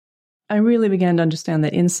I really began to understand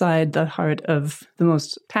that inside the heart of the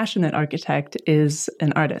most passionate architect is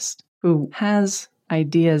an artist who has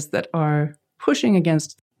ideas that are pushing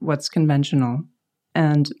against what's conventional,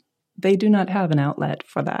 and they do not have an outlet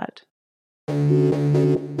for that.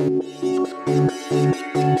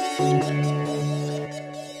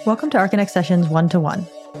 Welcome to Archinect Sessions 1-to-1.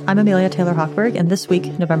 I'm Amelia Taylor Hochberg, and this week,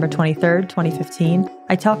 November 23rd, 2015,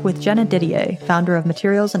 I talk with Jenna Didier, founder of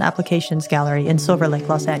Materials and Applications Gallery in Silver Lake,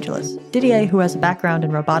 Los Angeles. Didier, who has a background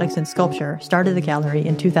in robotics and sculpture, started the gallery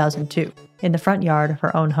in 2002, in the front yard of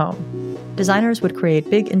her own home. Designers would create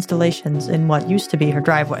big installations in what used to be her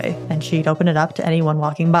driveway, and she'd open it up to anyone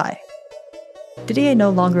walking by. Didier no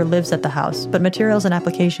longer lives at the house, but Materials and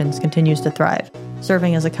Applications continues to thrive,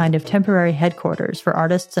 serving as a kind of temporary headquarters for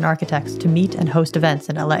artists and architects to meet and host events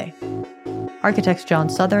in LA. Architects John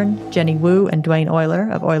Southern, Jenny Wu and Dwayne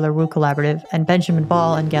Oyler of Oyler Wu Collaborative, and Benjamin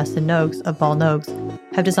Ball and Gaston of Ball-Nogues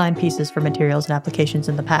have designed pieces for Materials and Applications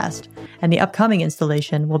in the past, and the upcoming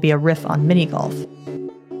installation will be a riff on mini-golf.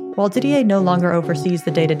 While Didier no longer oversees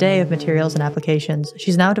the day-to-day of Materials and Applications,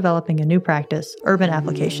 she's now developing a new practice, Urban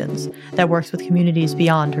Applications, that works with communities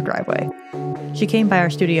beyond her driveway. She came by our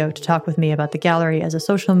studio to talk with me about the gallery as a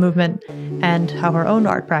social movement and how her own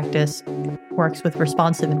art practice works with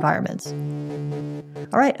responsive environments.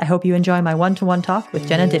 All right, I hope you enjoy my one-to-one talk with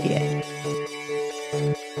Jenna Didier.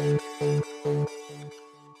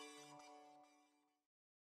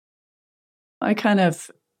 I kind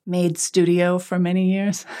of made studio for many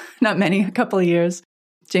years. Not many, a couple of years.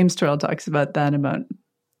 James Turrell talks about that, about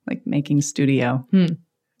like making studio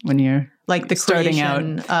when you're like the starting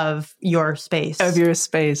creation out of your space. Of your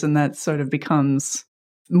space, and that sort of becomes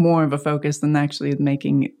more of a focus than actually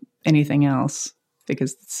making anything else.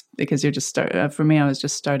 Because you're just for me, I was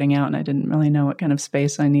just starting out and I didn't really know what kind of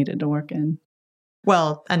space I needed to work in.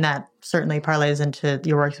 Well, and that certainly parlays into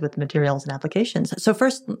your works with Materials and Applications. So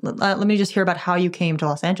first, let me just hear about how you came to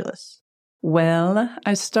Los Angeles. Well,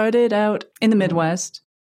 I started out in the Midwest,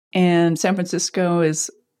 and San Francisco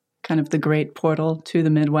is kind of the great portal to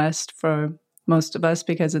the Midwest for most of us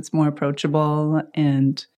because it's more approachable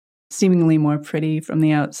and seemingly more pretty from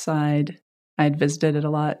the outside. I'd visited it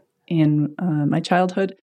a lot in my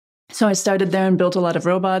childhood. So I started there and built a lot of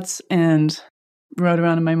robots and rode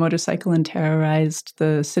around on my motorcycle and terrorized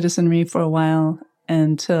the citizenry for a while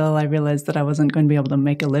until I realized that I wasn't going to be able to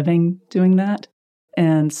make a living doing that.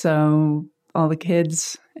 And so all the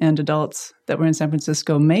kids and adults that were in San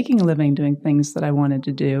Francisco making a living doing things that I wanted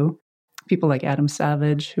to do, people like Adam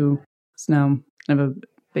Savage, who is now kind of a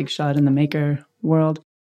big shot in the maker world,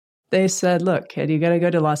 they said, look, kid, you got to go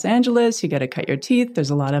to Los Angeles. You got to cut your teeth. There's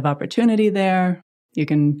a lot of opportunity there. You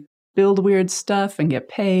can build weird stuff and get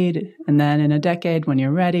paid. And then in a decade, when you're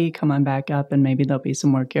ready, come on back up and maybe there'll be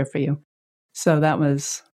some work here for you. So that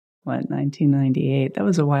was, 1998? That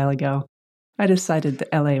was a while ago. I decided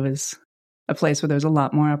that LA was a place where there's a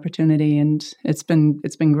lot more opportunity, and it's been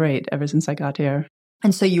great ever since I got here.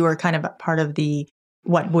 And so you were kind of part of the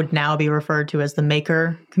what would now be referred to as the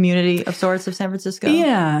maker community of sorts of San Francisco?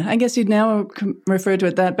 Yeah, I guess you'd now refer to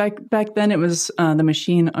it that. Back then it was the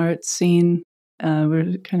machine art scene. We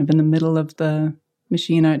were kind of in the middle of the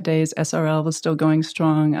machine art days. SRL was still going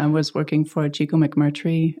strong. I was working for Chico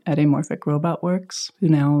McMurtry at Amorphic Robot Works, who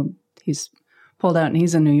now he's pulled out and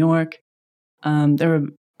he's in New York. There were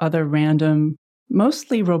other random,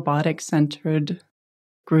 mostly robotic-centered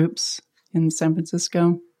groups in San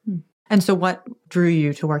Francisco. And so what drew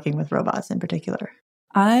you to working with robots in particular?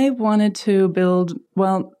 I wanted to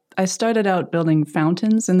I started out building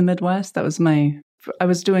fountains in the Midwest. I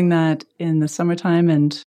was doing that in the summertime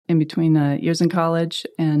and in between years in college,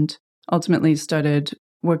 and ultimately started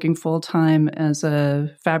working full-time as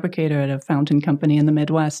a fabricator at a fountain company in the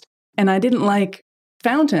Midwest. And I didn't like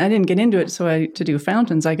fountain. I didn't get into it to do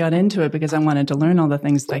fountains. I got into it because I wanted to learn all the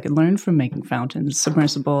things that I could learn from making fountains: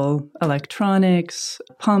 submersible electronics,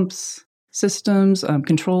 pumps, systems,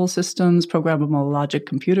 control systems, programmable logic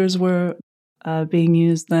computers were being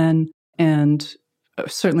used then, and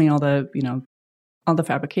certainly all the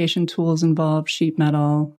fabrication tools involved: sheet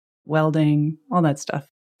metal, welding, all that stuff.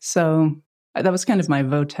 So that was kind of my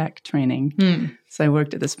VOTech training. So I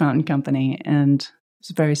worked at this fountain company, and it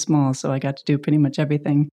was very small, so I got to do pretty much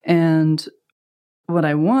everything. And what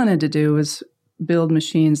I wanted to do was build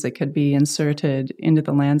machines that could be inserted into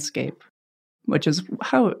the landscape, which is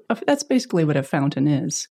that's basically what a fountain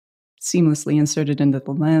is. Seamlessly inserted into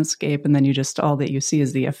the landscape, and then all that you see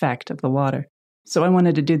is the effect of the water. So I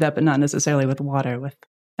wanted to do that, but not necessarily with water, with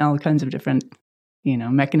all kinds of different,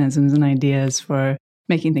 mechanisms and ideas for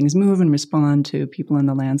making things move and respond to people in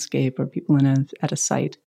the landscape or people at a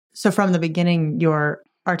site. So from the beginning, your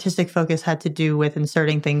artistic focus had to do with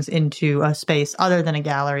inserting things into a space other than a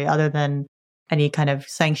gallery, other than any kind of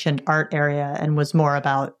sanctioned art area, and was more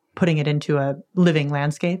about putting it into a living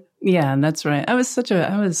landscape? Yeah, that's right. I was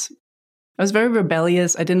very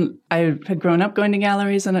rebellious. I had grown up going to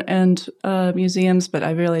galleries and museums, but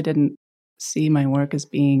I really didn't see my work as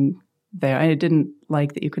being there. I didn't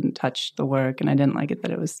like that you couldn't touch the work, and I didn't like it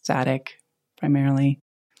that it was static primarily.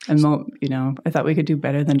 And, I thought we could do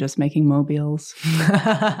better than just making mobiles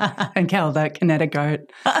and call that kinetic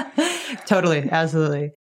art. Totally.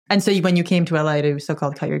 Absolutely. And so when you came to LA to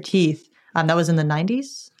so-called cut your teeth, that was in the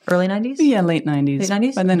 90s, early 90s? Yeah, late 90s. Late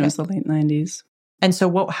 90s? But then it was the late 90s. And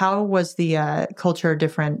so how was the culture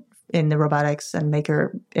different in the robotics and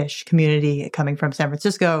maker-ish community coming from San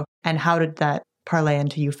Francisco? And how did that parlay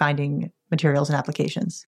into you finding materials and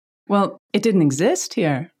applications? Well, it didn't exist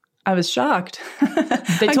here. I was shocked.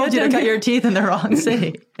 They told you to cut your teeth in the wrong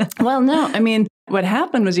city. Well, no. I mean, what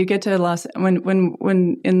happened was you get to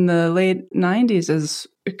when in the late 90s is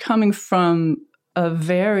coming from a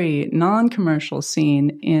very non-commercial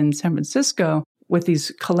scene in San Francisco with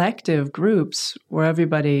these collective groups where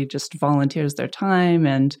everybody just volunteers their time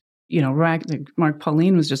and, Mark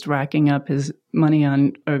Pauline was just racking up his money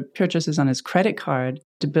on or purchases on his credit card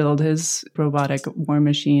to build his robotic war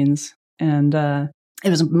machines. And it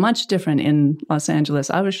was much different in Los Angeles.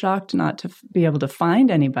 I was shocked not to be able to find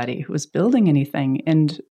anybody who was building anything.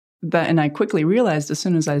 And I quickly realized as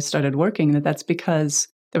soon as I started working that that's because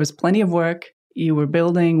there was plenty of work. You were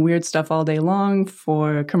building weird stuff all day long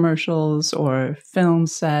for commercials or film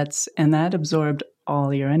sets, and that absorbed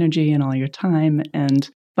all your energy and all your time. And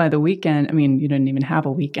by the weekend, I mean, you didn't even have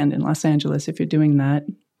a weekend in Los Angeles if you're doing that.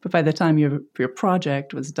 But by the time your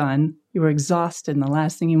project was done, you were exhausted, and the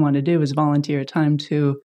last thing you wanted to do was volunteer your time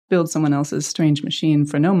to build someone else's strange machine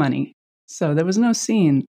for no money. So there was no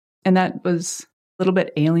scene. And that was a little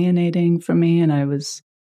bit alienating for me, and I was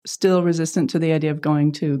still resistant to the idea of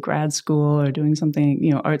going to grad school or doing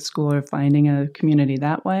something, art school or finding a community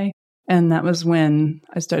that way. And that was when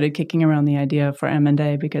I started kicking around the idea for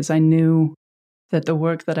M&A, because I knew that the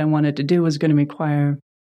work that I wanted to do was going to require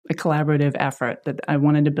a collaborative effort, that I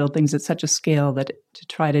wanted to build things at such a scale that to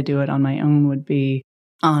try to do it on my own would be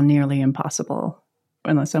nearly impossible,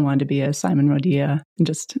 unless I wanted to be a Simon Rodia and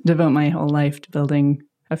just devote my whole life to building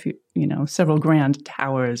a few, several grand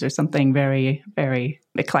towers or something very, very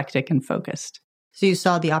eclectic and focused. So you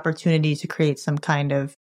saw the opportunity to create some kind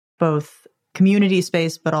of both community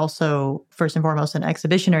space, but also first and foremost an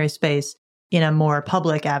exhibitionary space in a more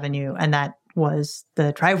public avenue, and that was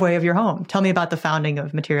the driveway of your home. Tell me about the founding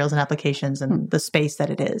of Materials and Applications and the space that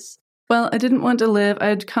it is. Well, I didn't want to live,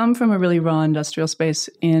 I'd come from a really raw industrial space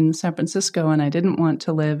in San Francisco, and I didn't want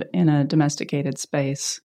to live in a domesticated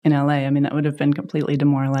space in LA. I mean, that would have been completely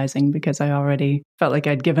demoralizing because I already felt like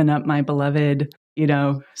I'd given up my beloved,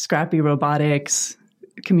 scrappy robotics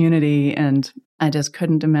community, and I just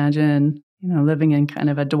couldn't imagine, living in kind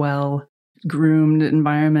of a groomed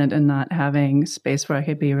environment and not having space where I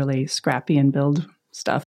could be really scrappy and build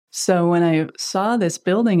stuff. So when I saw this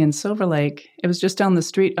building in Silver Lake, it was just down the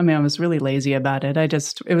street. I mean, I was really lazy about it.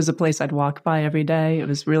 It was a place I'd walk by every day. It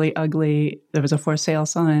was really ugly. There was a for sale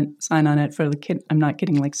sign on it for the kid. I'm not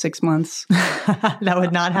kidding, like 6 months. That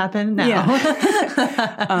would not happen now.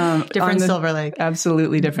 Yeah. Different Silver Lake.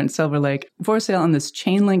 Absolutely different Silver Lake. For sale on this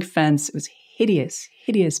chain link fence. It was hideous,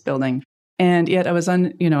 hideous building. And yet I was I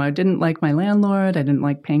didn't like my landlord. I didn't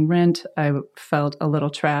like paying rent. I felt a little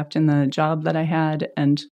trapped in the job that I had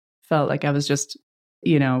and felt like I was just,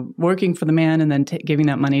 working for the man and then giving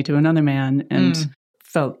that money to another man, and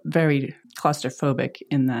felt very claustrophobic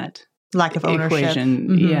in that lack of ownership equation.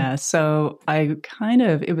 Mm-hmm. Yeah. So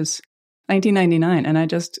it was 1999, and I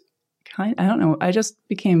just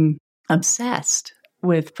became obsessed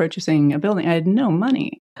with purchasing a building. I had no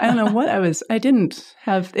money. I don't know what it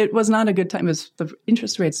was not a good time. The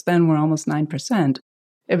interest rates then were almost 9%.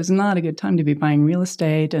 It was not a good time to be buying real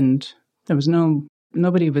estate, and there was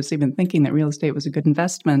nobody was even thinking that real estate was a good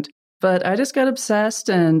investment. But I just got obsessed,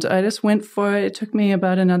 and I just went for it. It took me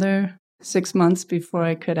about another 6 months before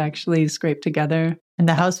I could actually scrape together. And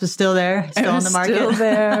the house was still there, still on the market? Still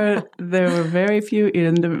there. There were very few,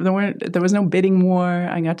 there was no bidding war.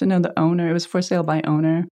 I got to know the owner. It was for sale by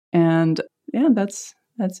owner. And yeah, that's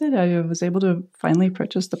it. I was able to finally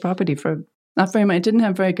purchase the property for not very much. It didn't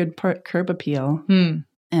have very good curb appeal.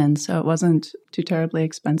 And so it wasn't too terribly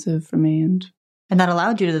expensive for me. And that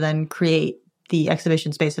allowed you to then create the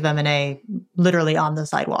exhibition space of M&A literally on the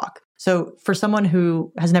sidewalk. So for someone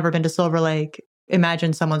who has never been to Silver Lake,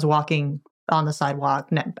 imagine someone's walking on the sidewalk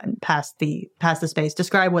past the space.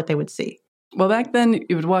 Describe what they would see. Well, back then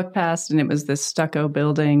you would walk past and it was this stucco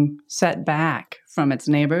building set back from its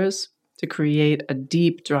neighbors to create a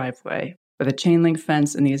deep driveway with a chain link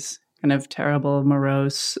fence and these kind of terrible,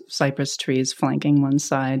 morose cypress trees flanking one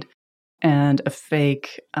side and a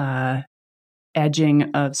fake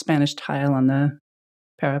edging of Spanish tile on the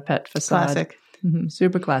parapet facade. Classic. Mm-hmm.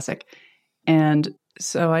 Super classic. And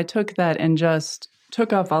so I took that and just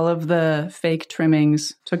took off all of the fake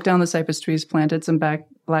trimmings, took down the cypress trees, planted some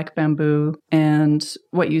black bamboo. And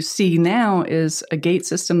what you see now is a gate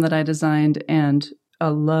system that I designed and a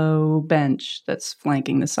low bench that's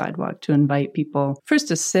flanking the sidewalk to invite people first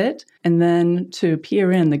to sit and then to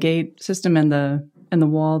peer in. The gate system and the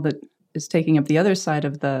wall that is taking up the other side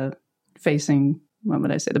of the facing, what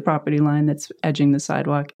would I say, the property line that's edging the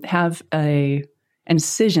sidewalk, have an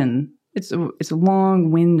incision. It's a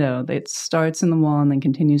long window that starts in the wall and then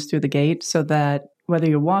continues through the gate so that whether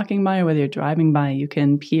you're walking by or whether you're driving by, you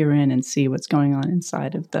can peer in and see what's going on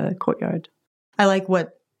inside of the courtyard. I like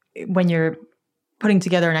when you're putting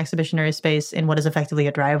together an exhibitionary space in what is effectively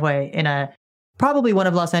a driveway in probably one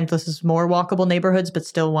of Los Angeles' more walkable neighborhoods, but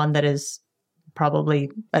still one that is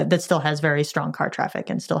probably, that still has very strong car traffic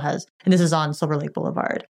and this is on Silver Lake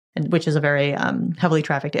Boulevard, which is a very heavily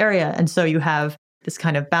trafficked area. And so you have this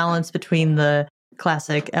kind of balance between the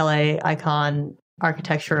classic LA icon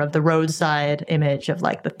architecture of the roadside image of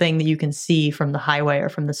like the thing that you can see from the highway or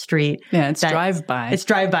from the street. Yeah, it's drive-by. It's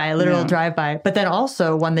drive-by, a literal drive-by. But then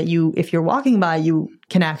also one that if you're walking by, you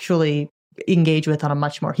can actually engage with on a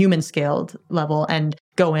much more human-scaled level and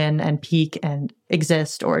go in and peek and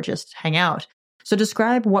exist or just hang out. So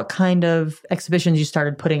describe what kind of exhibitions you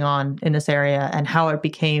started putting on in this area and how it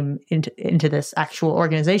became into this actual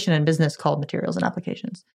organization and business called Materials and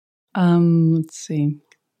Applications. Let's see.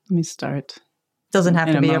 Let me start. Doesn't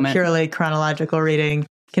have to be a purely chronological reading.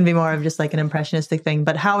 It can be more of just like an impressionistic thing.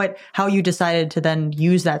 But how you decided to then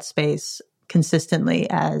use that space consistently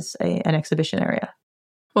as an exhibition area.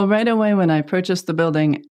 Well, right away when I purchased the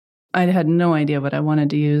building, I had no idea what I wanted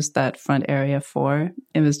to use that front area for.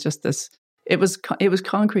 It was just this. It was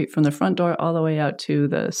concrete from the front door all the way out to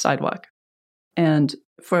the sidewalk. And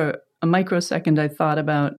for a microsecond, I thought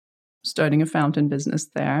about starting a fountain business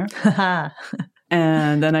there.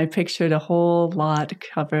 And then I pictured a whole lot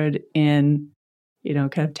covered in,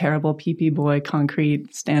 kind of terrible pee-pee boy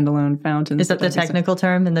concrete standalone fountains. Is that the technical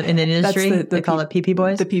term in the industry? They call it pee-pee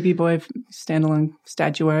boys? The pee-pee boy standalone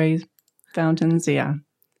statuary fountains. Yeah,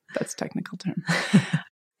 that's a technical term.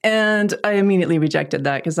 And I immediately rejected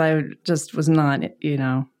that because I just was not,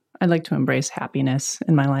 I like to embrace happiness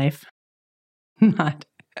in my life, not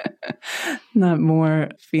more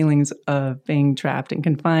feelings of being trapped and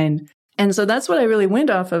confined. And so that's what I really went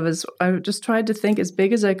off of is I just tried to think as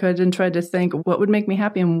big as I could and tried to think what would make me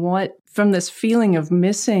happy and what, from this feeling of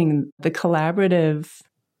missing the collaborative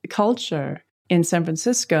culture in San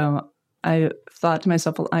Francisco, I thought to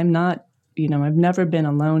myself, well, I'm not, I've never been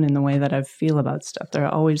alone in the way that I feel about stuff. There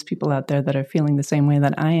are always people out there that are feeling the same way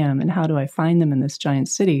that I am. And how do I find them in this giant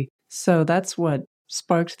city? So that's what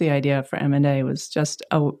sparked the idea for M&A was just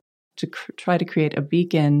to try to create a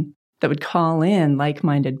beacon that would call in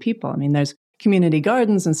like-minded people. I mean, there's community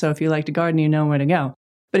gardens, and so if you like to garden, you know where to go.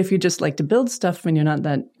 But if you just like to build stuff when you're not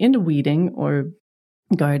that into weeding or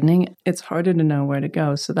gardening, it's harder to know where to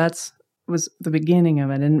go. So was the beginning of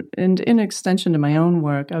it. And in extension to my own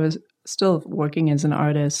work, I was still working as an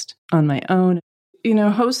artist on my own.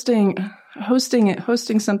 Hosting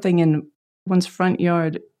something in one's front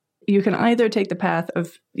yard, you can either take the path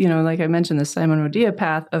of, like I mentioned, the Simon Rodia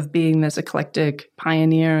path of being this eclectic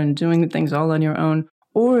pioneer and doing things all on your own,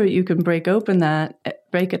 or you can break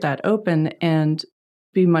that open and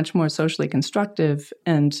be much more socially constructive.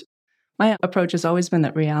 And my approach has always been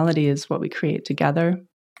that reality is what we create together.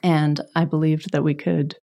 And I believed that we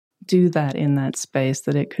could do that in that space,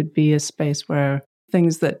 that it could be a space where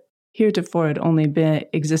things that heretofore had only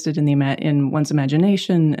existed in one's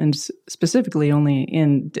imagination and specifically only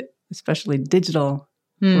in especially digital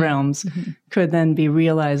realms could then be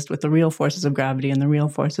realized with the real forces of gravity and the real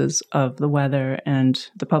forces of the weather and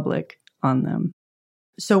the public on them.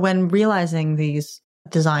 So when realizing these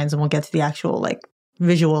designs, and we'll get to the actual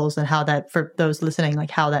visuals and how that, for those listening,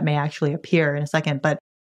 how that may actually appear in a second, but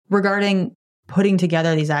regarding putting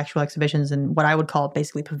together these actual exhibitions in what I would call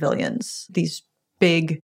basically pavilions, these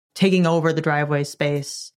big taking over the driveway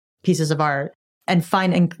space, pieces of art,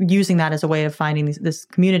 and using that as a way of finding this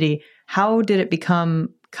community. How did it become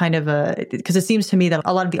kind of because it seems to me that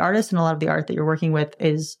a lot of the artists and a lot of the art that you're working with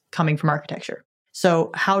is coming from architecture.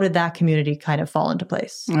 So how did that community kind of fall into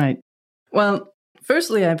place? Right. Well,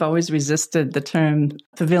 firstly, I've always resisted the term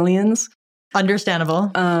pavilions.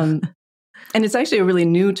 Understandable. And it's actually a really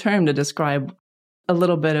new term to describe a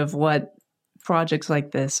little bit of what projects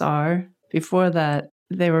like this are. Before that,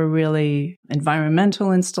 they were really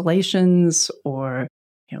environmental installations or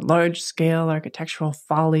large-scale architectural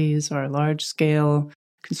follies or large-scale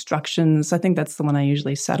constructions. I think that's the one I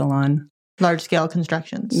usually settle on. Large-scale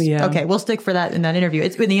constructions. Yeah. Okay, we'll stick for that in that interview.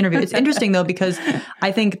 It's in the interview. It's interesting, though, because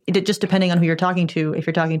I think just depending on who you're talking to, if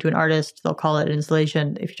you're talking to an artist, they'll call it an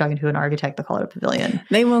installation. If you're talking to an architect, they'll call it a pavilion.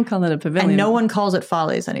 They will call it a pavilion. And no one calls it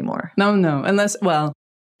follies anymore. No. Unless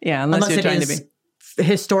you're trying to be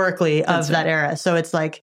historically of that era. So it's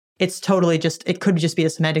like, it's totally just, it could just be a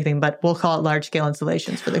semantic thing, but we'll call it large-scale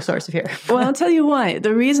installations for the source of here. Well, I'll tell you why.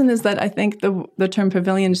 The reason is that I think the term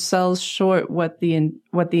pavilion sells short what the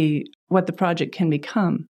project can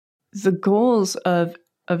become. The goals of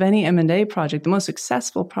any M&A project, the most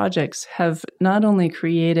successful projects, have not only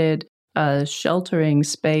created a sheltering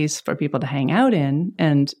space for people to hang out in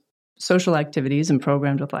and social activities and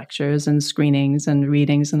programmed with lectures and screenings and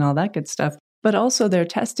readings and all that good stuff, but also they're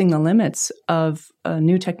testing the limits of a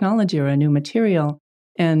new technology or a new material.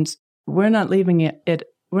 And we're not leaving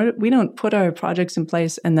we don't put our projects in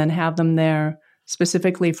place and then have them there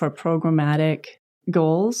specifically for programmatic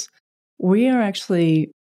goals. We are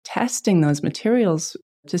actually testing those materials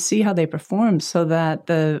to see how they perform so that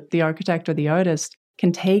the architect or the artist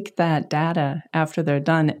can take that data after they're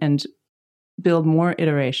done and build more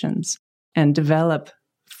iterations and develop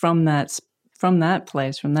from that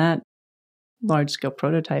place, from that large-scale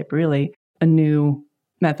prototype, really, a new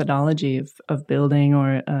methodology of building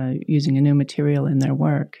or using a new material in their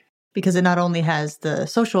work. Because it not only has the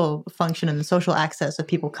social function and the social access of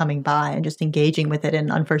people coming by and just engaging with it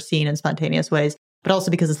in unforeseen and spontaneous ways, but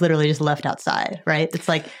also because it's literally just left outside, right? It's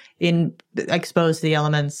like exposed to the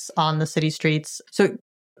elements on the city streets. So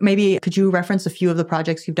maybe could you reference a few of the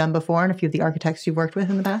projects you've done before and a few of the architects you've worked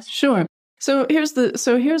with in the past? Sure. So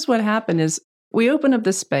here's what happened is we opened up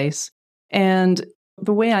this space, and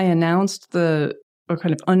the way I announced or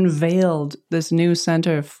kind of unveiled this new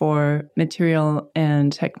center for material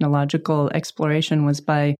and technological exploration was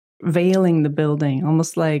by veiling the building,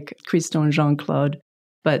 almost like Christo Jean-Claude,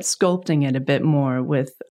 but sculpting it a bit more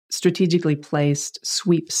with strategically placed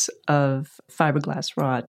sweeps of fiberglass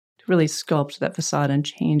rod to really sculpt that facade and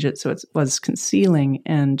change it so it was concealing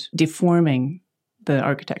and deforming the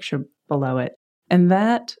architecture below it. And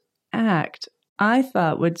that act, I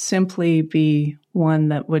thought, would simply be one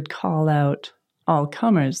that would call out all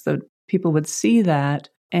comers, that people would see that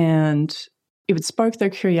and it would spark their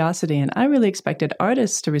curiosity. And I really expected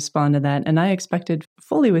artists to respond to that. And I expected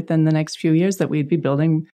fully within the next few years that we'd be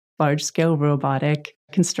building large-scale robotic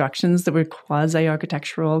constructions that were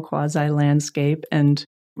quasi-architectural, quasi-landscape, and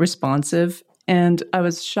responsive. And I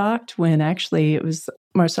was shocked when actually it was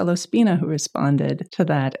Marcello Spina who responded to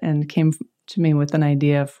that and came to me with an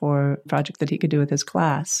idea for a project that he could do with his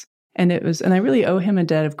class. And I really owe him a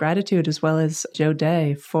debt of gratitude, as well as Joe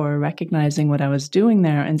Day, for recognizing what I was doing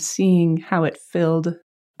there and seeing how it filled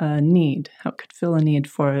a need, how it could fill a need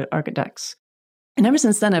for architects. And ever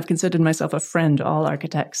since then, I've considered myself a friend to all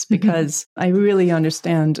architects because I really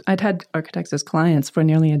understand. I'd had architects as clients for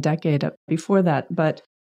nearly a decade before that, but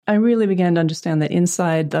I really began to understand that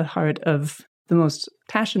inside the heart of the most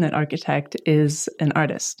passionate architect is an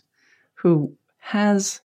artist who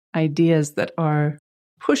has ideas that are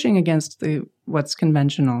pushing against what's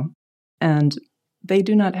conventional, and they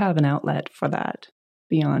do not have an outlet for that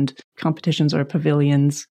beyond competitions or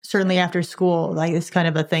pavilions. Certainly after school, like it's kind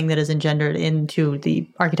of a thing that is engendered into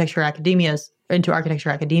architecture academia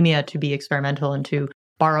to be experimental and to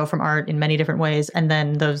borrow from art in many different ways. And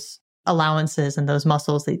then those allowances and those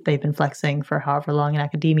muscles that they've been flexing for however long in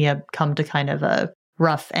academia come to kind of a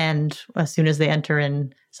rough end as soon as they enter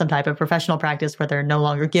in some type of professional practice where they're no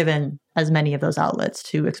longer given as many of those outlets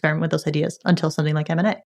to experiment with those ideas until something like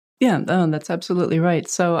M&A. Yeah, that's absolutely right.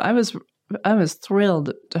 So I was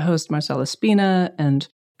thrilled to host Marcello Spina, and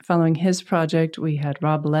following his project, we had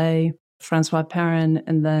Rob Lay, Francois Perrin,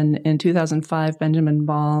 and then in 2005, Benjamin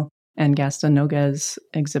Ball and Gaston Nogues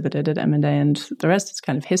exhibited at M&A, and the rest is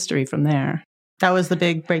kind of history from there. That was the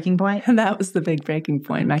big breaking point? That was the big breaking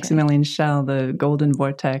point. Okay. Maximilian Schell, the Golden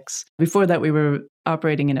Vortex. Before that, we were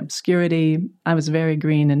operating in obscurity. I was very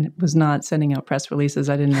green and was not sending out press releases.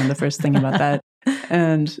 I didn't know the first thing about that.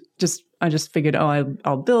 And I just figured,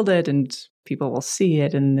 I'll build it and people will see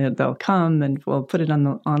it and they'll come and we'll put it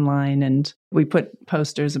online. And we put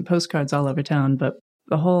posters and postcards all over town. But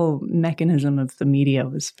the whole mechanism of the media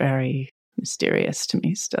was very mysterious to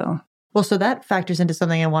me still. Well, so that factors into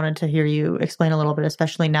something I wanted to hear you explain a little bit,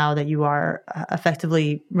 especially now that you are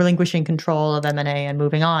effectively relinquishing control of M&A and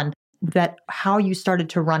moving on. that how you started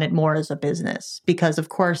to run it more as a business. Because of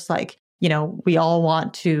course, like, you know, we all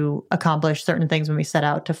want to accomplish certain things when we set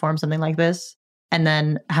out to form something like this. And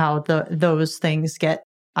then how those things get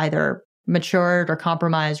either matured or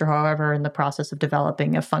compromised or however in the process of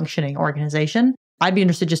developing a functioning organization. I'd be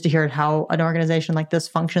interested just to hear how an organization like this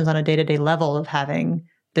functions on a day-to-day level of having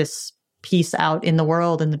this piece out in the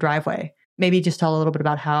world in the driveway. Maybe just tell a little bit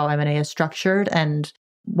about how M&A is structured and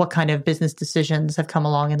what kind of business decisions have come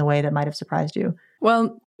along in the way that might have surprised you.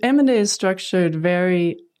 Well, M&A is structured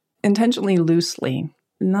very intentionally loosely,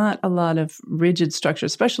 not a lot of rigid structure,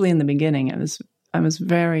 especially in the beginning.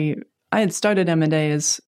 I had started M&A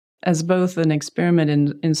as both an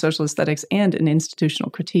experiment in social aesthetics and an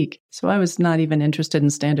institutional critique. So I was not even interested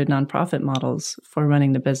in standard nonprofit models for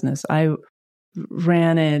running the business. I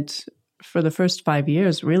ran it for the first 5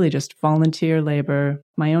 years, really just volunteer labor,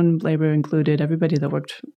 my own labor included, everybody that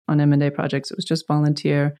worked on M&A projects, it was just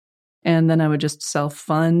volunteer. And then I would just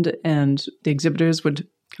self-fund, and the exhibitors would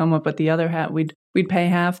come up with the other half. We'd pay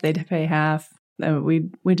half, they'd pay half.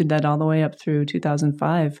 We did that all the way up through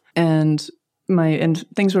 2005. And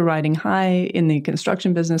things were riding high in the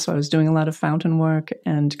construction business, so I was doing a lot of fountain work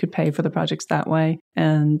and could pay for the projects that way.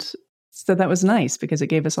 And so that was nice because it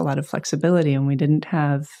gave us a lot of flexibility, and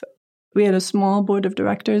we had a small board of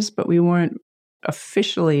directors, but we weren't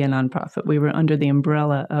officially a nonprofit. We were under the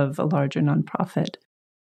umbrella of a larger nonprofit.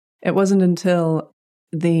 It wasn't until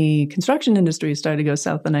the construction industry started to go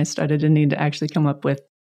south and I started to need to actually come up with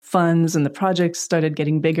funds, and the projects started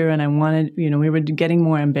getting bigger, and we were getting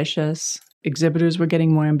more ambitious. Exhibitors were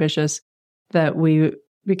getting more ambitious, that we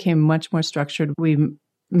became much more structured. We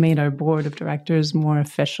made our board of directors more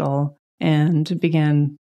official and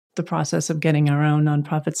began the process of getting our own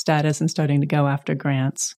nonprofit status and starting to go after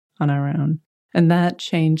grants on our own. And that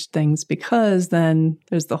changed things because then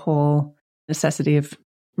there's the whole necessity of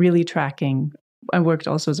really tracking. I worked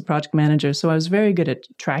also as a project manager, so I was very good at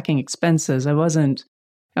tracking expenses. I wasn't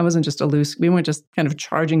just we weren't just kind of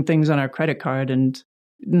charging things on our credit card and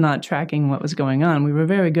not tracking what was going on. We were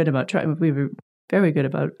very good about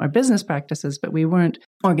our business practices, but we weren't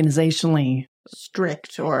organizationally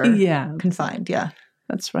strict or confined. Yeah.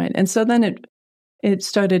 That's right. And so then it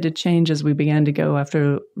started to change as we began to go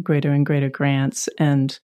after greater and greater grants.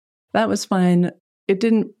 And that was fine. It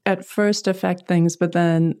didn't at first affect things, but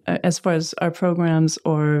then as far as our programs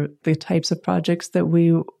or the types of projects that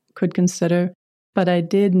we could consider, but I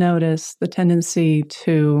did notice the tendency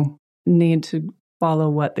to need to follow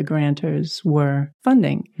what the grantors were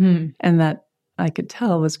funding. And that I could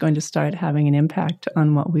tell was going to start having an impact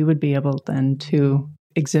on what we would be able then to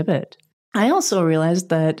exhibit. I also realized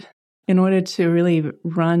that in order to really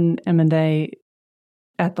run M&A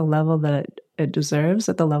at the level that it deserves,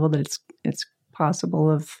 at the level that it's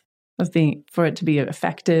possible for it to be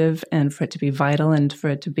effective and for it to be vital and for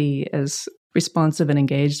it to be as responsive and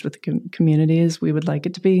engaged with the community as we would like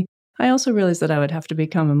it to be, I also realized that I would have to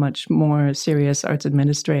become a much more serious arts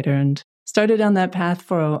administrator, and started on that path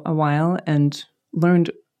for a while and learned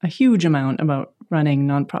a huge amount about running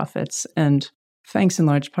nonprofits. And thanks in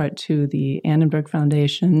large part to the Annenberg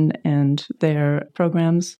Foundation and their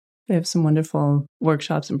programs. They have some wonderful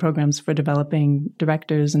workshops and programs for developing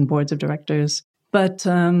directors and boards of directors. But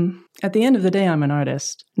at the end of the day, I'm an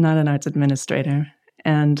artist, not an arts administrator.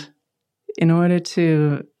 And in order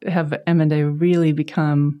to have M&A really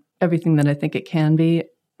become everything that I think it can be,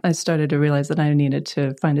 I started to realize that I needed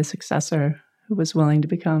to find a successor who was willing to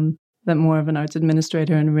become that more of an arts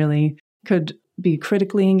administrator and really could be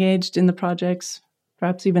critically engaged in the projects,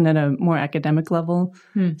 perhaps even at a more academic level,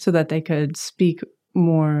 so that they could speak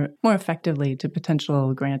more effectively to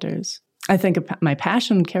potential grantors. I think my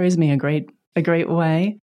passion carries me a great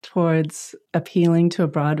way towards appealing to a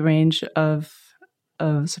broad range of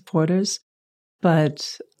supporters.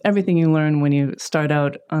 But everything you learn when you start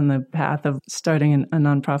out on the path of starting a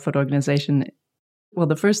nonprofit organization, well,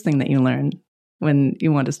 the first thing that you learn when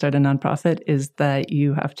you want to start a nonprofit is that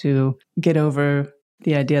you have to get over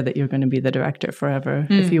the idea that you're going to be the director forever.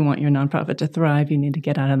 If you want your nonprofit to thrive, you need to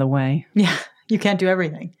get out of the way. Yeah, you can't do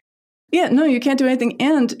everything. Yeah, no, you can't do anything.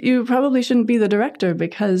 And you probably shouldn't be the director,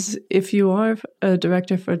 because if you are a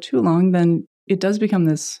director for too long, then it does become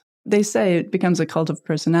this, they say it becomes a cult of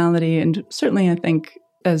personality. And certainly I think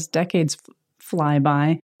as decades fly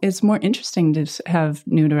by, it's more interesting to have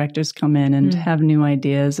new directors come in and have new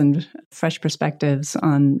ideas and fresh perspectives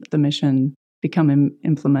on the mission become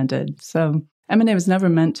implemented. So M&A was never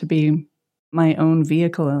meant to be my own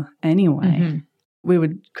vehicle anyway. We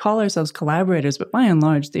would call ourselves collaborators, but by and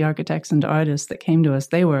large, the architects and artists that came to us,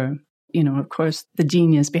 they were of course, the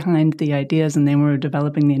genius behind the ideas, and they were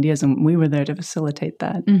developing the ideas, and we were there to facilitate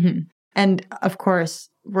that. Mm-hmm. And of course,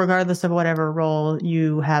 regardless of whatever role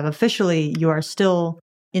you have officially, you are still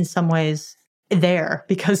in some ways there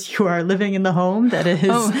because you are living in the home that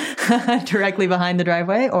is directly behind the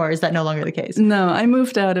driveway, or is that no longer the case? No, I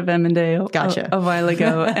moved out of M&A a while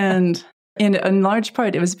ago, and in large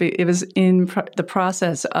part, it was in the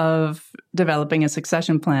process of developing a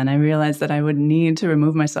succession plan. I realized that I would need to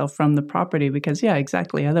remove myself from the property because, yeah,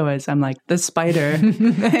 exactly. Otherwise, I'm like the spider, and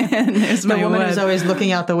there's the woman web. who's always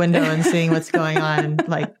looking out the window and seeing what's going on,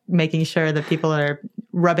 like making sure that people are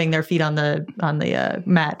rubbing their feet on the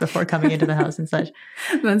mat before coming into the house and such.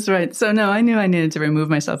 That's right. So no, I knew I needed to remove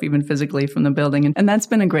myself even physically from the building, and that's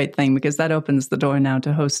been a great thing because that opens the door now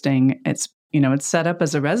to hosting. It's set up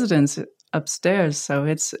as a residence upstairs, so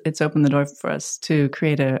it's opened the door for us to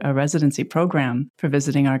create a residency program for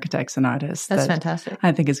visiting architects and artists. That's fantastic.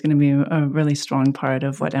 I think it's going to be a really strong part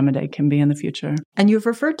of what M&A can be in the future. And you've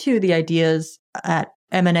referred to the ideas at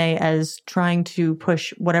M&A as trying to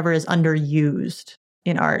push whatever is underused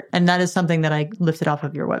in art. And that is something that I lifted off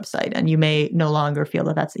of your website. And you may no longer feel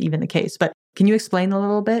that that's even the case. But can you explain a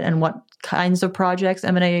little bit and what kinds of projects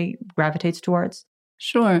M&A gravitates towards?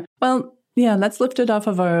 Sure. Well, yeah, let's lift it off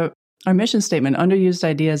of our mission statement. Underused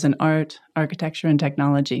ideas in art, architecture, and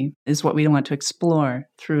technology is what we want to explore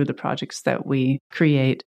through the projects that we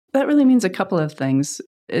create. That really means a couple of things.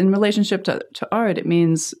 In relationship to art, it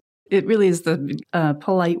means it really is the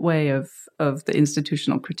polite way of the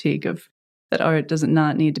institutional critique of that art does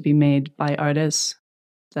not need to be made by artists,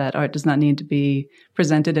 that art does not need to be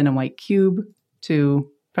presented in a white cube to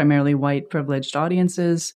primarily white privileged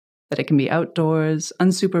audiences, that it can be outdoors,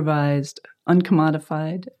 unsupervised,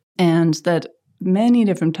 uncommodified, and that many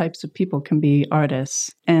different types of people can be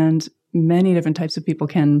artists, and many different types of people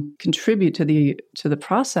can contribute to the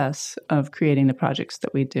process of creating the projects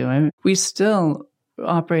that we do. We still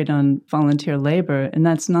operate on volunteer labor, and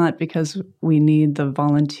that's not because we need the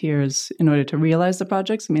volunteers in order to realize the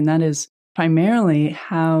projects. I mean, that is primarily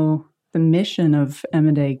how the mission of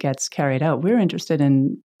M&A gets carried out. We're interested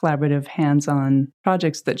in collaborative, hands-on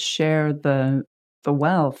projects that share the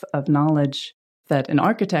wealth of knowledge that an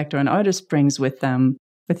architect or an artist brings with them,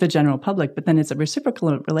 with the general public, but then it's a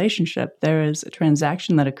reciprocal relationship. There is a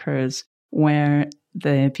transaction that occurs where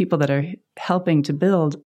the people that are helping to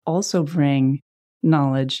build also bring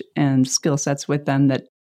knowledge and skill sets with them that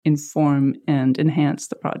inform and enhance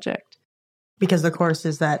the project. Because the course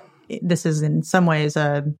is that this is in some ways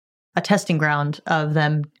a testing ground of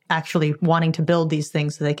them actually wanting to build these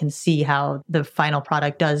things so they can see how the final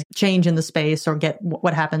product does change in the space or get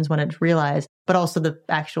what happens when it's realized, but also the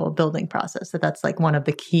actual building process. That's like one of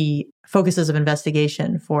the key focuses of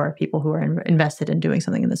investigation for people who are invested in doing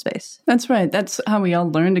something in the space. That's right. That's how we all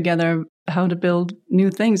learn together how to build new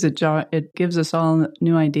things. It gives us all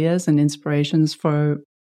new ideas and inspirations for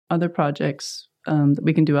other projects that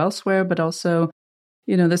we can do elsewhere, but also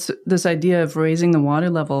this idea of raising the water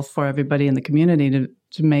level for everybody in the community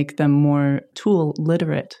to make them more tool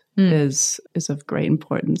literate is of great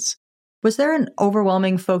importance. Was there an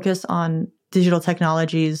overwhelming focus on digital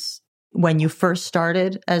technologies when you first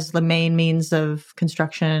started as the main means of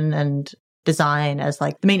construction and design, as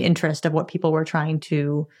like the main interest of what people were trying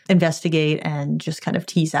to investigate and just kind of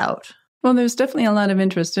tease out? Well, there's definitely a lot of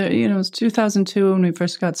interest. It was 2002 when we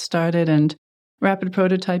first got started, and rapid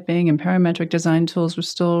prototyping and parametric design tools were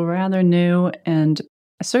still rather new and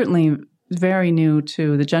certainly very new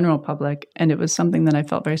to the general public. And it was something that I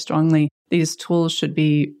felt very strongly. These tools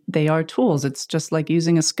they are tools. It's just like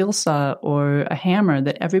using a skill saw or a hammer,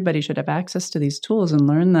 that everybody should have access to these tools and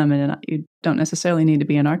learn them. And you don't necessarily need to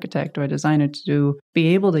be an architect or a designer to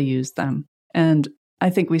be able to use them. And I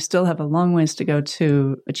think we still have a long ways to go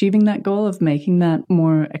to achieving that goal of making that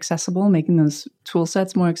more accessible, making those tool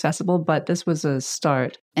sets more accessible. But this was a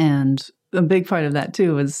start. And a big part of that,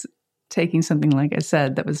 too, was taking something, like I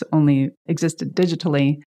said, that was only existed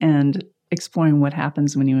digitally and exploring what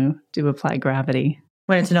happens when you do apply gravity.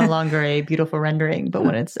 When it's no longer a beautiful rendering, but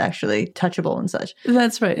when it's actually touchable and such.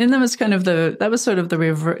 That's right. And that was sort of the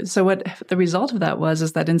reverse. So what the result of that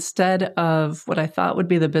is that instead of what I thought would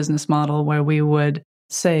be the business model where we would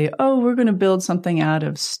say, oh, we're going to build something out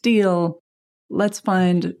of steel. Let's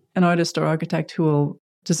find an artist or architect who will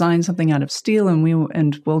design something out of steel, and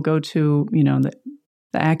we'll go to,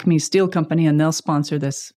 the Acme Steel Company, and they'll sponsor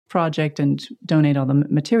this project and donate all the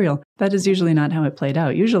material. That is usually not how it played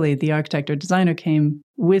out. Usually the architect or designer came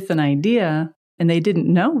with an idea and they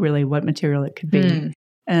didn't know really what material it could be.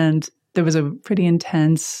 And there was a pretty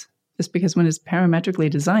intense, just because when it's parametrically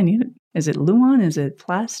designed, is it Luan? Is it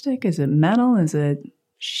plastic? Is it metal? Is it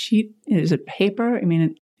sheet? Is it paper? I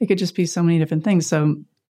mean, it could just be so many different things. So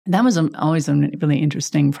that was always a really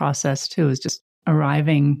interesting process too, is just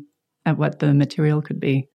arriving at what the material could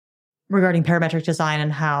be. Regarding parametric design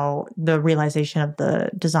and how the realization of the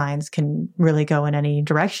designs can really go in any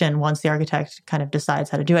direction once the architect kind of decides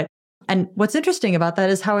how to do it. And what's interesting about that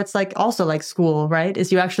is how it's like also like school, right?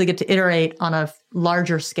 Is you actually get to iterate on a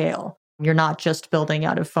larger scale. You're not just building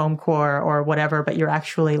out of foam core or whatever, but you're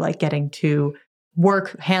actually like getting to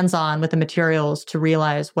work hands-on with the materials to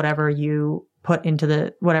realize whatever you put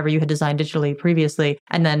into whatever you had designed digitally previously,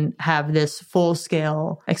 and then have this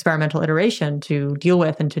full-scale experimental iteration to deal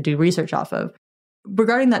with and to do research off of.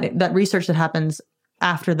 Regarding that research that happens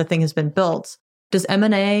after the thing has been built, does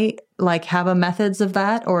M&A like have a methods of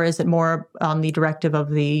that, or is it more on the directive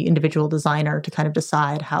of the individual designer to kind of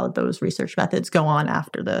decide how those research methods go on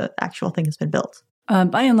after the actual thing has been built?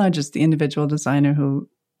 By and large, it's the individual designer who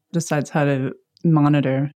decides how to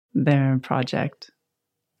monitor their project.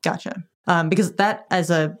 Gotcha. Because that as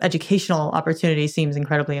a educational opportunity seems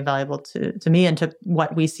incredibly invaluable to me and to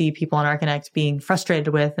what we see people on ArcConnect being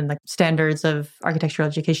frustrated with, and the standards of architectural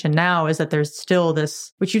education now is that there's still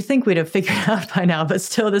this, which you'd think we'd have figured out by now, but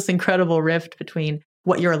still this incredible rift between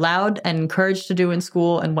what you're allowed and encouraged to do in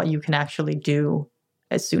school and what you can actually do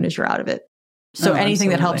as soon as you're out of it. So anything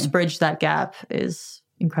that helps bridge that gap is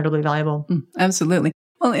incredibly valuable. Absolutely.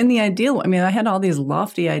 Well, in the ideal, I mean, I had all these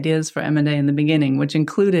lofty ideas for M&A in the beginning, which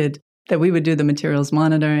included that we would do the materials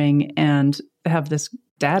monitoring and have this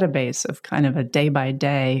database of kind of a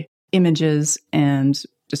day-by-day images and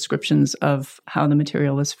descriptions of how the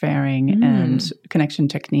material was faring and connection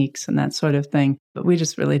techniques and that sort of thing. But we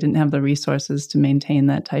just really didn't have the resources to maintain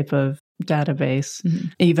that type of database.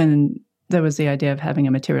 Even there was the idea of having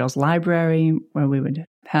a materials library where we would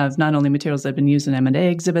have not only materials that had been used in M&A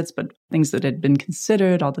exhibits, but things that had been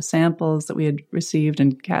considered, all the samples that we had received,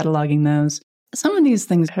 and cataloging those. Some of these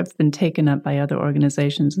things have been taken up by other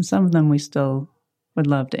organizations, and some of them we still would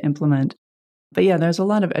love to implement. But yeah, there's a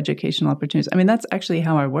lot of educational opportunities. I mean, that's actually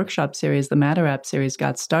how our workshop series, the Matter App series,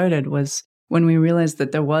 got started, was when we realized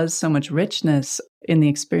that there was so much richness in the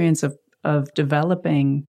experience of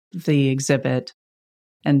developing the exhibit.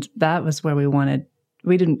 And that was where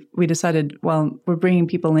we decided, well, we're bringing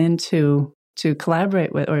people in to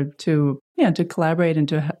collaborate with, or to collaborate and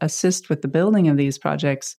to assist with the building of these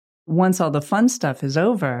projects. Once all the fun stuff is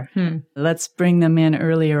over, let's bring them in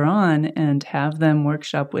earlier on and have them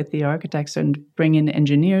workshop with the architects and bring in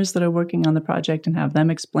engineers that are working on the project and have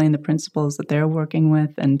them explain the principles that they're working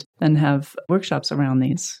with, and then have workshops around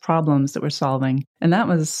these problems that we're solving. And that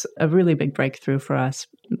was a really big breakthrough for us.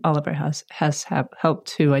 Oliver has helped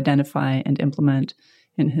to identify and implement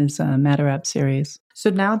in his Matter App series.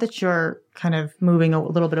 So now that you're kind of moving a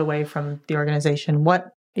little bit away from the organization,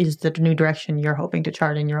 what is the new direction you're hoping to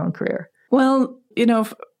chart in your own career? Well,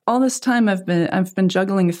 all this time I've been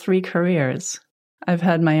juggling 3 careers. I've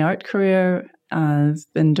had my art career, I've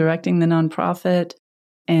been directing the nonprofit,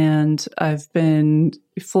 and I've been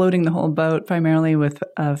floating the whole boat primarily with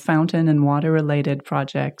fountain and water-related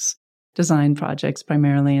projects, design projects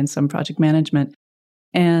primarily, and some project management.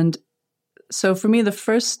 And so for me, the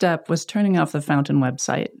first step was turning off the fountain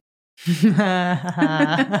website.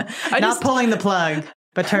 Not pulling the plug,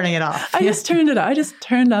 but turning it off. I just turned it off. I just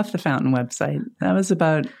turned off the fountain website. That was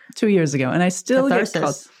about 2 years ago. And I still get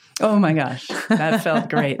called. Oh my gosh, that felt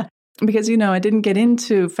great. Because, I didn't get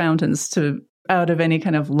into fountains out of any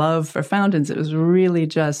kind of love for fountains. It was really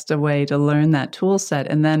just a way to learn that tool set.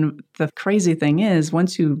 And then the crazy thing is,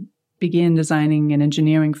 once you begin designing and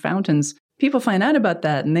engineering fountains, people find out about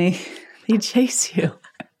that and they chase you.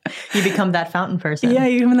 You become that fountain person. Yeah,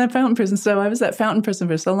 you become that fountain person. So I was that fountain person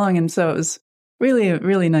for so long. And so it was really,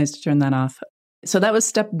 really nice to turn that off. So that was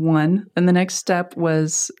step 1. And the next step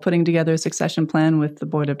was putting together a succession plan with the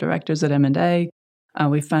board of directors at M&A.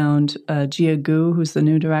 We found Gia Gu, who's the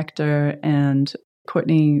new director, and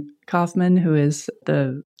Courtney Kaufman, who is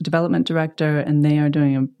the development director, and they are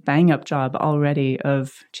doing a bang-up job already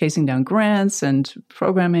of chasing down grants and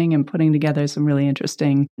programming and putting together some really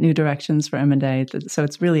interesting new directions for M&A. So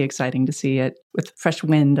it's really exciting to see it with fresh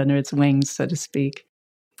wind under its wings, so to speak.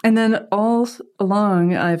 And then all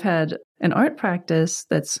along, I've had an art practice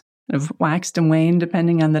that's waxed and waned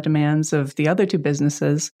depending on the demands of the other 2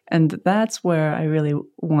 businesses. And that's where I really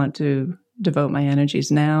want to devote my energies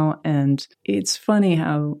now. And it's funny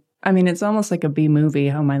it's almost like a B movie,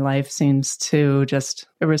 how my life seems to just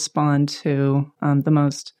respond to the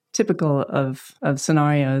most typical of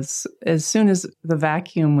scenarios. As soon as the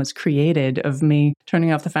vacuum was created of me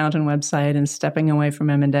turning off the Fountain website and stepping away from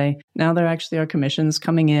M&A, now there actually are commissions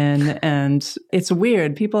coming in. And it's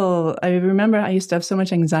weird. I remember I used to have so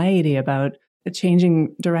much anxiety about a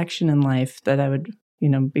changing direction in life that I would,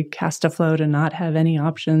 be cast afloat and not have any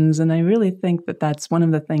options. And I really think that that's one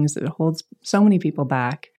of the things that holds so many people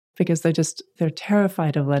back, because they're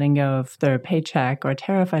terrified of letting go of their paycheck, or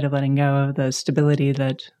terrified of letting go of the stability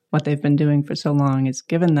that what they've been doing for so long has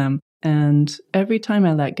given them. And every time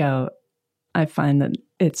I let go, I find that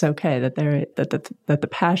it's okay, that the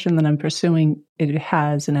passion that I'm pursuing, it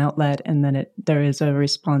has an outlet, and then there is a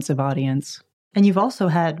responsive audience. And you've also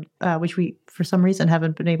had, which we for some reason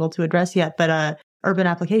haven't been able to address yet, but urban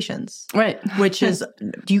applications, right? Which is,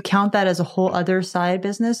 do you count that as a whole other side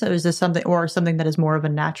business, or is this something that is more of a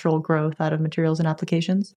natural growth out of materials and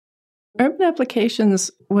applications? Urban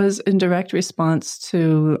applications was in direct response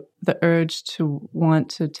to the urge to want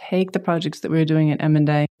to take the projects that we were doing at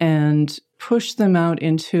M&A and push them out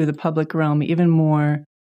into the public realm even more,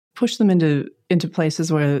 push them into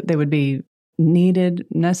places where they would be needed,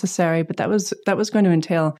 necessary. But that was going to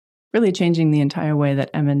entail really changing the entire way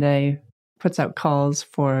that M&A puts out calls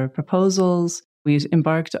for proposals. We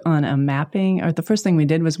embarked on a mapping, or the first thing we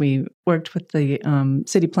did was we worked with the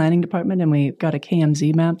city planning department, and we got a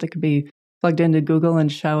KMZ map that could be plugged into Google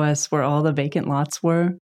and show us where all the vacant lots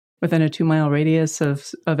were within a 2-mile radius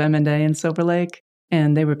of M&A and Silver Lake.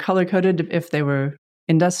 And they were color-coded if they were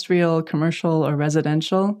industrial, commercial, or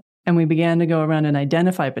residential. And we began to go around and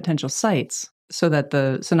identify potential sites, so that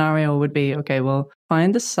the scenario would be, okay, well,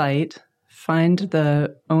 find the site, find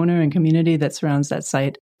the owner and community that surrounds that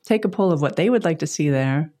site, take a poll of what they would like to see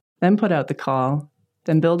there, then put out the call,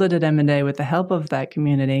 then build it at M&A with the help of that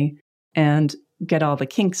community, and get all the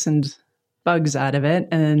kinks and bugs out of it.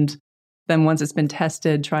 And then once it's been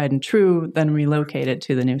tested, tried and true, then relocate it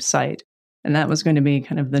to the new site. And that was going to be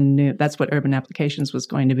kind of that's what urban applications was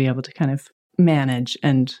going to be able to kind of manage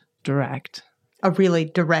and direct. A really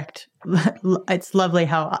direct, it's lovely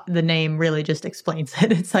how the name really just explains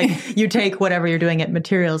it. It's like you take whatever you're doing at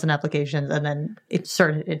materials and applications, and then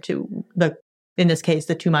insert it into in this case,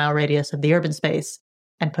 the 2-mile radius of the urban space,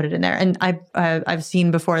 and put it in there. And I've seen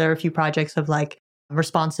before, there are a few projects of like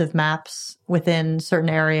responsive maps within certain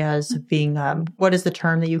areas being, what is the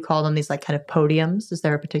term that you call them? These like kind of podiums. Is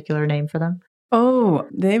there a particular name for them? Oh,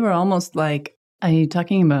 they were almost like, are you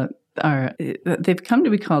talking about they've come to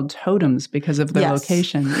be called totems because of their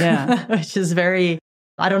location. Yeah. Which is very,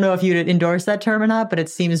 I don't know if you'd endorse that term or not, but it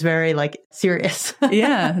seems very like serious.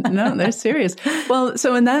 Yeah, no, they're serious. Well,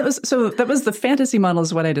 that was the fantasy model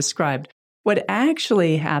is what I described. What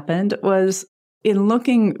actually happened was, in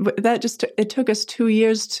looking, it took us 2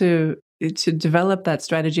 years to develop that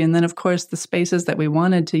strategy. And then of course the spaces that we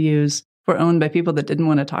wanted to use were owned by people that didn't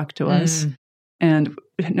want to talk to us. And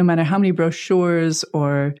no matter how many brochures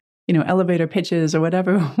or elevator pitches or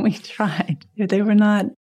whatever we tried, they were not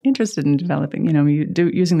interested in developing,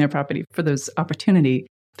 using their property for those opportunity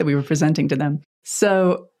that we were presenting to them.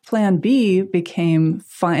 So plan B became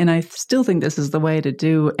fine. And I still think this is the way to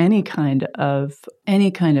do any kind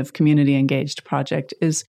of community engaged project,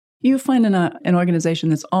 is you find an organization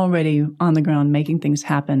that's already on the ground making things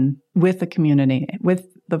happen with the community, with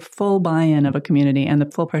the full buy-in of a community and the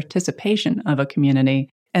full participation of a community,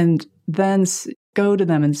 and then go to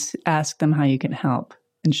them and ask them how you can help,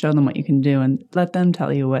 and show them what you can do, and let them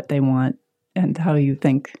tell you what they want and how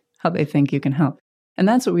they think you can help. And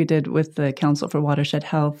that's what we did with the Council for Watershed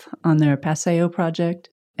Health on their Paseo project.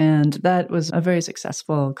 And that was a very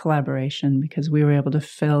successful collaboration, because we were able to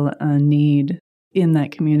fill a need in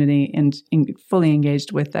that community and fully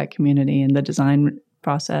engaged with that community in the design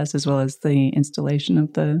process, as well as the installation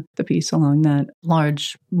of the piece along that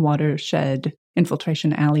large watershed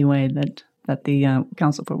infiltration alleyway that the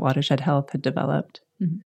Council for Watershed Health had developed.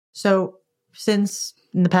 Mm-hmm. So since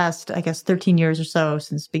in the past, I guess, 13 years or so,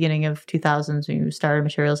 since the beginning of 2000s, when you started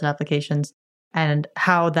materials and applications, and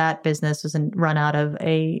how that business was run out of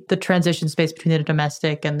the transition space between the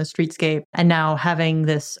domestic and the streetscape, and now having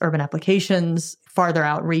this urban applications farther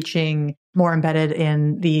outreaching, more embedded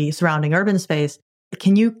in the surrounding urban space,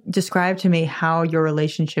 can you describe to me how your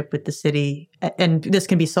relationship with the city, and this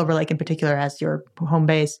can be Silver Lake in particular as your home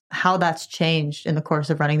base, how that's changed in the course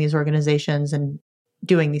of running these organizations and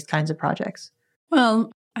doing these kinds of projects?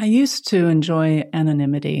 Well, I used to enjoy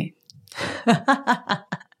anonymity.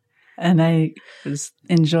 And I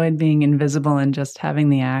enjoyed being invisible and just having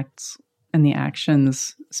the acts and the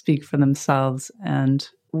actions speak for themselves. And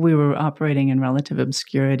we were operating in relative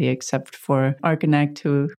obscurity, except for our Connect,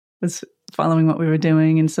 who was following what we were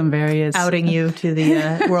doing in some various... Outing you to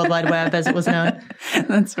the World Wide Web, as it was known.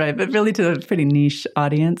 That's right, but really to a pretty niche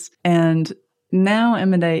audience. And now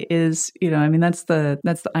M&A is, that's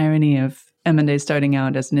the irony of M&A starting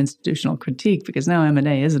out as an institutional critique, because now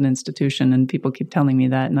M&A is an institution and people keep telling me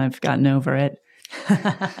that and I've gotten over it.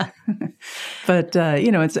 But,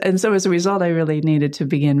 so as a result, I really needed to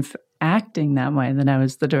begin acting that way, that I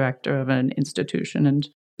was the director of an institution. And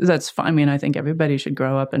that's fine. I mean, I think everybody should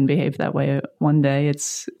grow up and behave that way one day.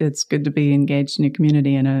 It's good to be engaged in your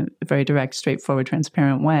community in a very direct, straightforward,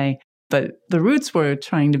 transparent way. But the roots were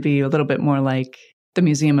trying to be a little bit more like the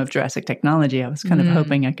Museum of Jurassic Technology. I was kind of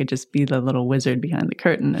hoping I could just be the little wizard behind the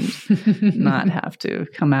curtain and not have to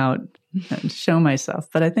come out and show myself.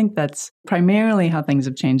 But I think that's primarily how things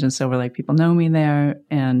have changed in Silver Lake. People know me there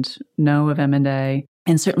and know of M&A.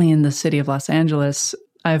 And certainly in the city of Los Angeles,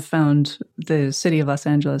 I've found the city of Los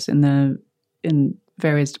Angeles in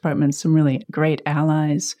various departments some really great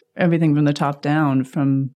allies. Everything from the top down,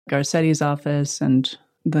 from Garcetti's office and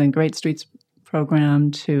the Great Streets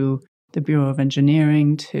program to the Bureau of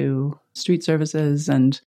Engineering to street services,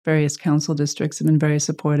 and various council districts have been very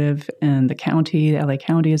supportive. And the county, LA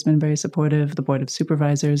County, has been very supportive. The Board of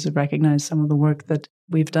Supervisors have recognized some of the work that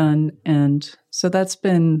we've done. And so that's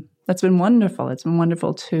been wonderful. It's been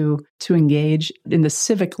wonderful to engage in the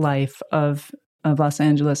civic life of Los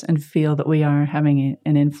Angeles and feel that we are having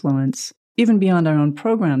an influence, even beyond our own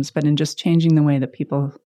programs, but in just changing the way that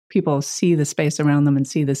people see the space around them and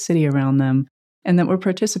see the city around them, and that we're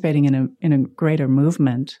participating in a greater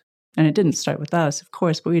movement. And it didn't start with us, of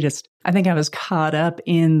course, but I think I was caught up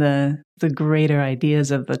in the greater ideas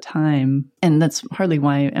of the time. And that's hardly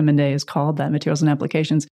why M&A is called that, Materials and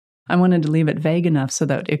Applications. I wanted to leave it vague enough so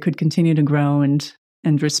that it could continue to grow and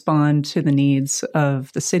respond to the needs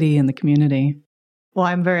of the city and the community. Well,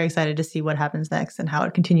 I'm very excited to see what happens next and how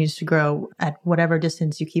it continues to grow at whatever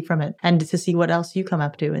distance you keep from it, and to see what else you come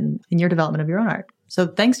up to in your development of your own art. So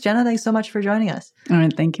thanks, Jenna. Thanks so much for joining us. All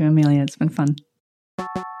right. Thank you, Amelia. It's been fun.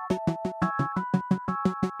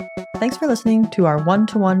 Thanks for listening to our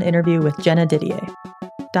one-to-one interview with Jenna Didier.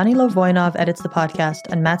 Danilo Voinov edits the podcast,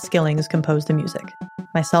 and Matt Skillings composed the music.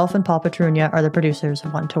 Myself and Paul Petrunia are the producers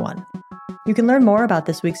of One-to-One. You can learn more about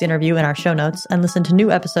this week's interview in our show notes and listen to new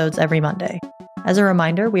episodes every Monday. As a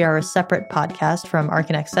reminder, we are a separate podcast from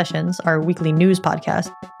Archinect Sessions, our weekly news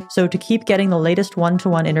podcast, so to keep getting the latest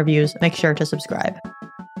one-to-one interviews, make sure to subscribe.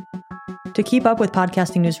 To keep up with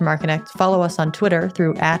podcasting news from Archinect, follow us on Twitter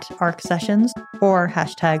through @ArcSessions or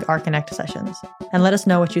 #ArchinectSessions, and let us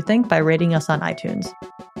know what you think by rating us on iTunes.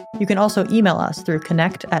 You can also email us through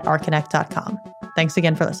connect@archinect.com. Thanks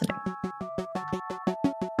again for listening.